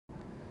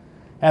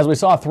As we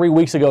saw 3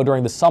 weeks ago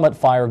during the Summit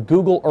fire,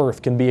 Google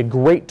Earth can be a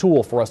great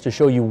tool for us to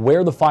show you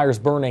where the fire's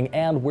burning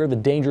and where the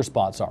danger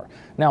spots are.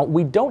 Now,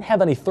 we don't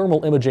have any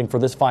thermal imaging for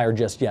this fire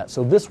just yet,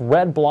 so this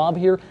red blob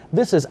here,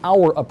 this is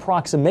our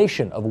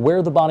approximation of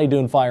where the Bonny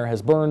Doon fire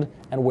has burned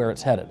and where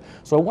it's headed.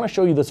 So I want to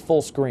show you this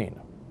full screen.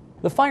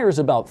 The fire is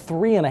about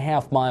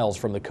 3.5 miles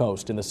from the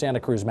coast in the Santa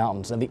Cruz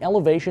mountains, and the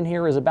elevation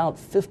here is about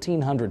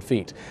 1,500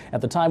 feet. At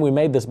the time we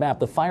made this map,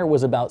 the fire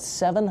was about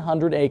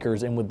 700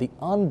 acres, and with the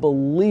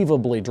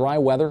unbelievably dry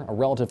weather, a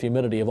relative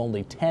humidity of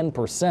only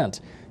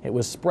 10%, it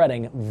was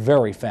spreading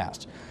very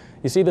fast.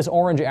 You see this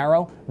orange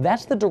arrow?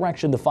 That's the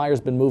direction the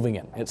fire's been moving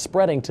in. It's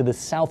spreading to the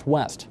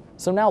southwest.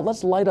 So now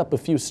let's light up a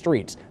few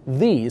streets.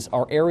 These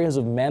are areas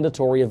of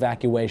mandatory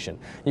evacuation.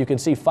 You can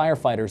see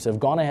firefighters have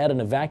gone ahead and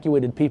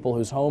evacuated people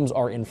whose homes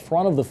are in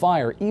front of the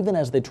fire, even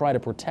as they try to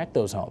protect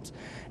those homes.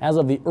 As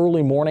of the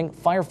early morning,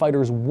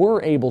 firefighters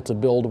were able to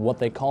build what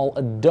they call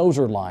a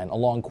dozer line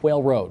along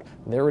Quail Road.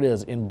 There it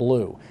is in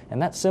blue.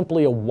 And that's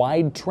simply a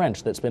wide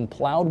trench that's been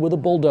plowed with a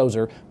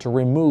bulldozer to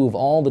remove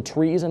all the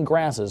trees and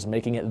grasses,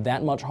 making it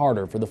that much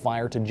harder for the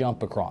fire to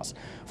jump across.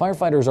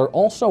 Firefighters are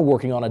also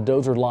working on a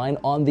dozer line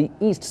on the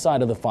east side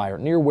of the fire,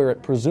 near where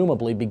it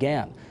presumably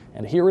began.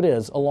 And here it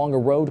is along a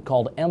road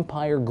called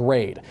Empire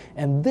Grade.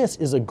 And this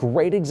is a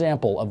great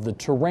example of the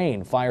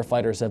terrain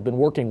firefighters have been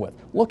working with.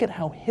 Look at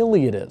how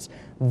hilly it is.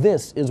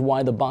 This is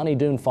why the Bonny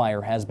Doon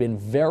fire has been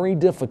very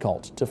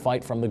difficult to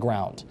fight from the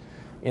ground.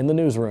 In the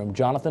newsroom,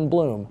 Jonathan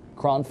Bloom,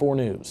 KRON 4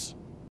 News.